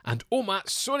 And Omat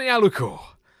Sonialuko,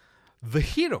 the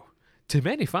hero to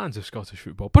many fans of Scottish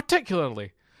football,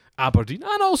 particularly Aberdeen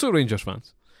and also Rangers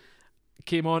fans,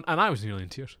 came on, and I was nearly in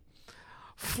tears.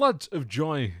 Floods of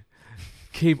joy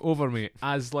came over me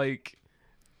as,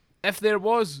 if there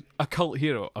was a cult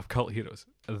hero of cult heroes,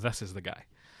 this is the guy.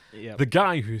 Yeah. The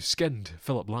guy who skinned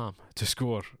Philip Lahm to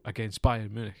score against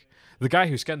Bayern Munich. The guy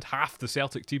who skinned half the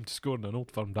Celtic team to score in an Old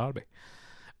Firm derby.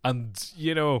 And,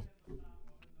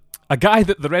 a guy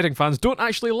that the Reading fans don't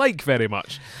actually like very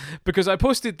much. Because I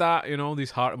posted that, all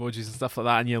these heart emojis and stuff like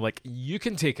that, and you're like, you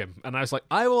can take him. And I was like,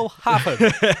 I will have him.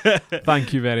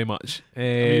 Thank you very much. I mean,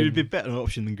 it would be a better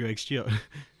option than Greg Stewart.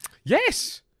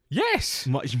 Yes!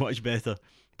 Much, much better.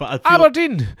 But I feel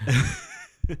Aberdeen!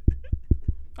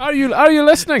 Are you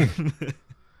listening?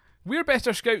 We're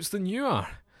better scouts than you are.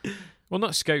 Well,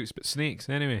 not scouts, but snakes,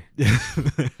 anyway.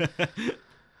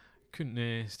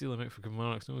 couldn't steal him out for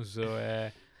Kilmarnock's nose.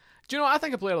 So, do you know what? I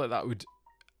think a player like that would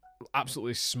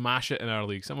absolutely smash it in our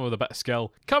league. Someone with a bit of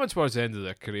skill coming towards the end of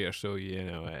their career. So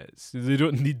they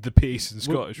don't need the pace in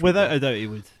Scottish. Without a doubt, he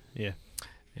would. Yeah.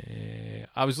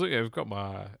 I was looking. I've got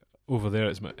my over there.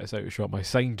 It's out of shot. My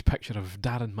signed picture of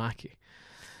Darren Mackey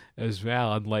as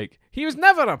well. And he was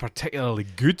never a particularly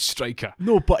good striker.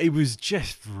 No, but he was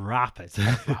just rapid.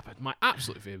 Rapid. My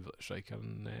absolute favourite striker.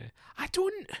 And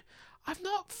I've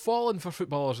not fallen for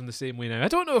footballers in the same way now. I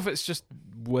don't know if it's just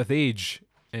with age.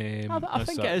 I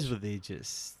think it is with age.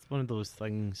 It's one of those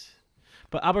things.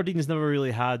 But Aberdeen's never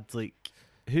really had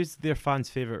who's their fans'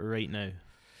 favourite right now?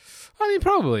 I mean,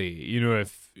 probably,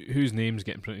 if whose name's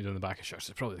getting printed on the back of shirts,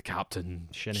 it's probably the captain,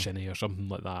 Shinnie or something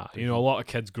like that. A lot of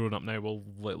kids growing up now will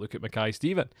look at Mackay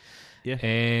Stephen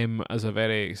as a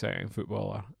very exciting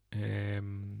footballer. A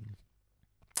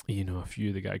few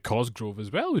of the guys, Cosgrove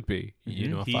as well would be,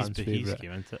 a fan's favourite.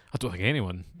 I don't think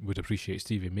anyone would appreciate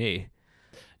Stevie May.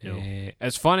 No.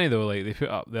 It's funny though, they put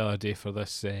up the other day for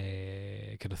this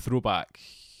kind of throwback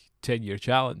 10-year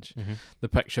challenge, the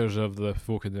pictures of the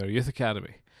folk in their youth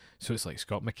academy. So it's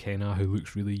Scott McKenna, who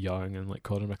looks really young, and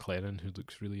Conor McLennan, who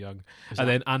looks really young,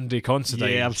 then Andy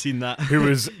Considine. Yeah, I've seen that. Who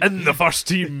was in the first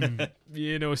team,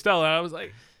 still. And I was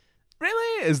like,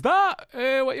 really? Is that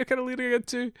what you're kind of leading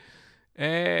into?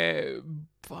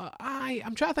 But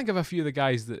I'm trying to think of a few of the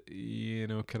guys that,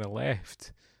 kind of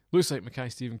left. Looks like Mackay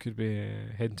Stephen could be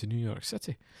heading to New York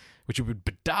City, which it would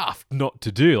be daft not to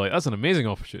do. That's an amazing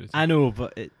opportunity. I know,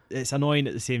 but it's annoying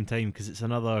at the same time because it's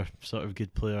another sort of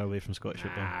good player away from Scottish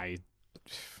football.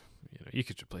 You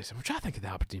could replace him. I'm trying to think of the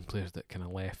Aberdeen players that kind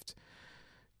of left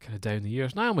kind of down the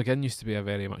years. Niall McGinn used to be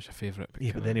very much a favourite.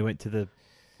 But then he went to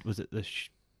where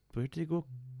did he go?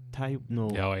 No.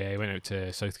 Oh, yeah, he went out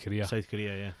to South Korea. South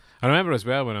Korea, yeah. I remember as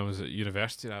well when I was at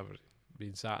university in Aberdeen,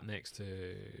 being sat next to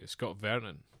Scott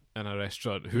Vernon in a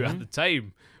restaurant, who at the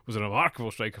time was a remarkable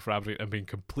striker for Aberdeen and being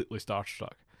completely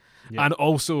starstruck. Yeah. And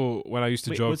also, when I used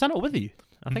to jog... Was I not with you?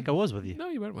 I think I was with you. No,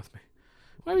 you weren't with me.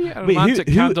 Why were you at a romantic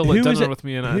candlelit dinner with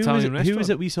me in an Italian restaurant? Who was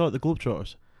it we saw at the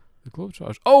Globetrotters? The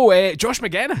Globetrotters? Oh, Josh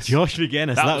McGuinness. Josh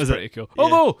McGuinness. That was pretty cool. Yeah.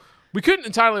 Although, we couldn't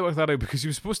entirely work that out because he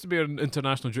was supposed to be on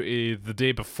international duty the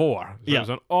day before. So it was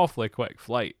an awfully quick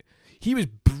flight. He was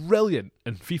brilliant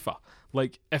in FIFA.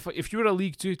 If you were a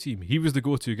League 2 team, he was the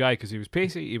go-to guy because he was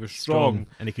pacey, he was strong,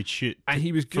 and he could shoot, and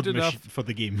he was good enough for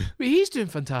the game. But he's doing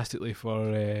fantastically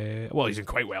for. He's doing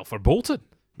quite well for Bolton.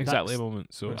 Exactly, a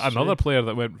moment. So another player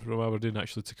that went from Aberdeen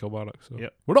actually to Kilmarnock. So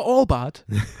we're not all bad.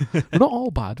 We're not all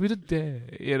bad. We did,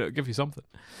 give you something.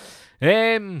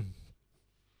 I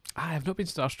have not been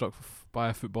starstruck by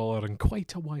a footballer in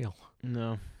quite a while.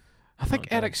 No. I think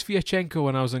Eric Sviatchenko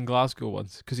when I was in Glasgow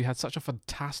once because he had such a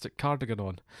fantastic cardigan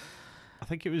on. I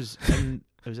think it was in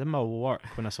my work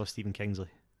when I saw Stephen Kingsley.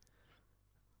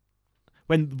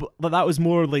 But that was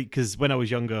more because when I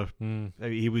was younger,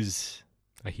 he was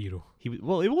a hero. He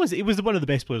was one of the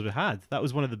best players we had. That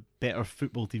was one of the better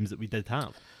football teams that we did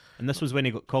have. And this was when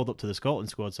he got called up to the Scotland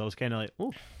squad. So I was kind of like,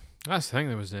 oh. That's the thing.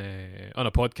 There was on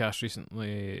a podcast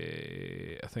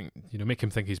recently. I think Make Him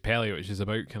Think He's Pelly, which is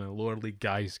about kind of lower league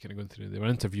guys kind of going through. They were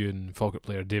interviewing Falkirk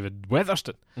player David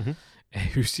Weatherston,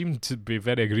 who seemed to be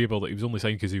very agreeable that he was only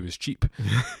signed because he was cheap.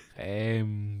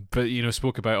 But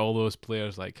spoke about all those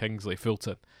players like Kingsley,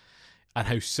 Fulton, and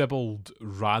how Sibbald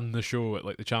ran the show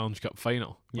at the Challenge Cup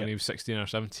final when he was 16 or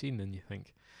 17. And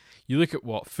you look at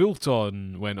what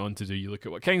Fulton went on to do. You look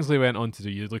at what Kingsley went on to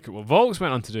do. You look at what Volks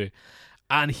went on to do.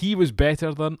 And he was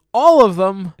better than all of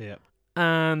them. Yeah.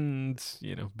 And,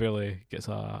 barely gets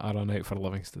a run out for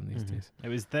Livingston these days. It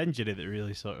was the injury that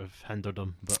really sort of hindered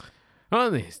him. But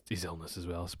and his illness as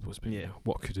well, I suppose. But,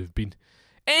 what could have been.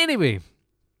 Anyway,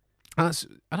 that's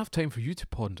enough time for you to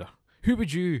ponder. Who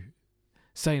would you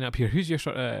sign up here? Who's your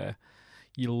sort of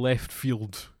your left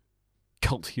field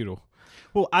cult hero?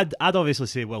 Well, I'd obviously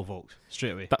say Will Volks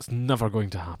straight away. That's never going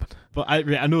to happen. But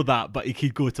I know that, but he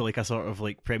could go to a sort of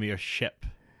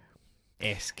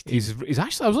Premiership-esque team. He's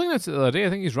actually, I was looking at it the other day, I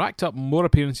think he's racked up more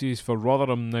appearances for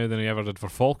Rotherham now than he ever did for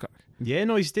Falkirk. Yeah,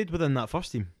 no, he stayed within that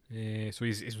first team. So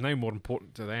he's now more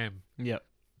important to them. Yep.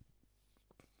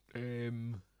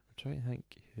 I'm trying to think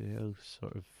who else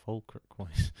sort of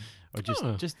Falkirk-wise. Or just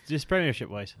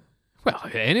Premiership-wise. Well,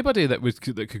 anybody that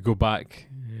could go back.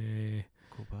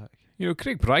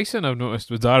 Craig Bryson, I've noticed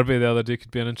with Derby the other day,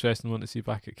 could be an interesting one to see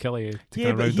back at Killie to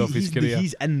kind of round off his career.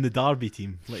 He's in the Derby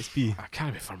team. Let's be. I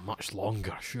can't be for much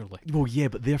longer, surely. Well, yeah,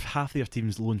 but half their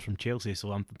team's loaned from Chelsea,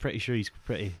 so I'm pretty sure he's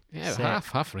pretty. Yeah, set.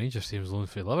 half Rangers team's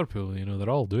loaned for Liverpool. They're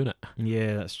all doing it.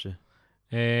 Yeah, that's true.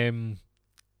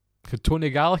 Could Tony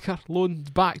Gallagher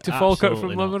loaned back to Falkirk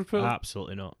from Liverpool?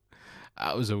 Absolutely not.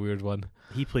 That was a weird one.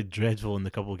 He played dreadful in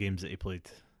the couple of games that he played.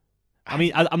 I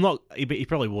mean, I'm not. He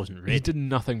probably wasn't ready. He did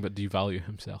nothing but devalue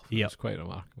himself. It Yep. was quite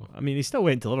remarkable. I mean, he still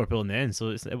went to Liverpool in the end, so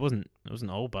it wasn't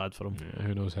all bad for him. Yeah,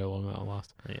 who knows how long that'll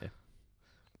last. Yeah.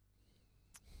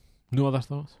 No other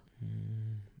thoughts?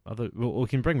 We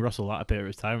can bring Russell Latapy out of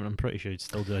retirement. I'm pretty sure he'd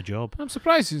still do a job. I'm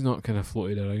surprised he's not kind of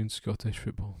floated around Scottish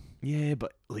football. Yeah,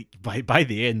 but like by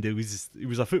the end, he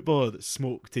was a footballer that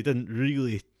smoked. He didn't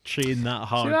really train that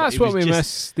hard. See, but that's he what was we just-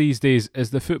 miss these days,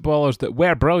 is the footballers that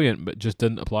were brilliant but just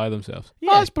didn't apply themselves.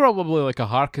 Yeah. That's probably like a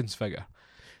Harkins figure.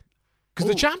 Because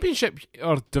the Oh. Championship,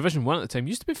 or Division 1 at the time,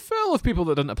 used to be full of people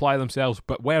that didn't apply themselves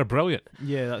but were brilliant.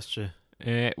 Yeah, that's true.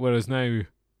 Whereas now,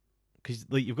 Because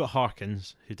like you've got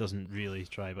Harkins, who doesn't really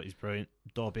try, but he's brilliant.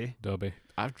 Dobby.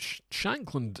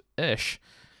 Shankland-ish,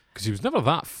 because he was never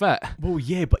that fit. Well,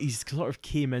 yeah, but he's sort of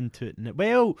came into it.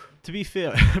 Well, to be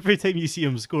fair, every time you see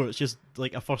him score, it's just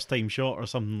like a first-time shot or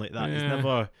something like that. He's Yeah.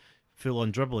 never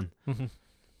full-on dribbling.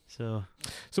 So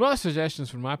Some other suggestions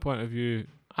from my point of view.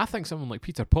 I think someone like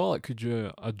Peter Pollock could do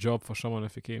a job for someone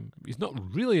if he came. He's not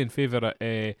really in favour at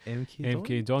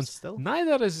MK Dons. still.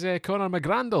 Neither is Conor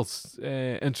McGrandles,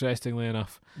 interestingly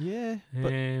enough. Yeah,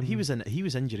 but he Um,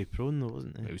 was injury prone though,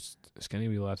 wasn't He he? was a skinny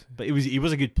wee lad. But he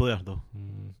was a good player though.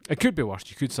 It could be worse.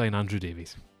 You could sign Andrew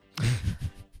Davies.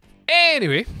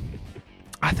 Anyway,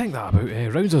 I think that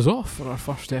about rounds us off for our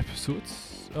first episode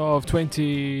of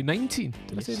 2019.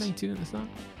 Did I say Yes. 19 at the start?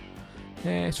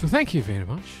 So thank you very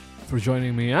much for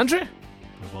joining me, Andrew.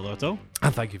 No bother at all.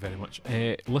 And thank you very much,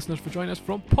 listeners, for joining us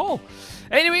from Paul.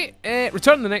 Anyway,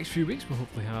 return in the next few weeks. We'll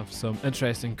hopefully have some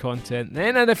interesting content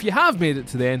then. And if you have made it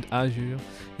to the end, as usual,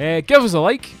 give us a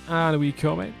like and a wee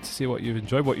comment to say what you've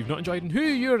enjoyed, what you've not enjoyed, and who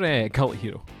your cult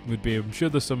hero would be. I'm sure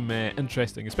there's some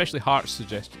interesting, especially Hearts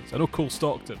suggestions. I know Cole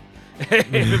Stockton.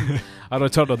 A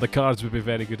return on the cards would be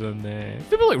very good. And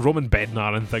people like Roman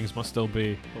Bednar and things must still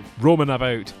be roaming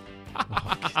about.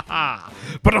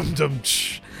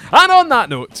 Ba-dum-dum-tsh. And on that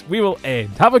note, we will end.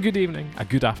 Have a good evening, a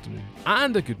good afternoon,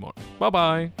 and a good morning.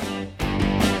 Bye-bye.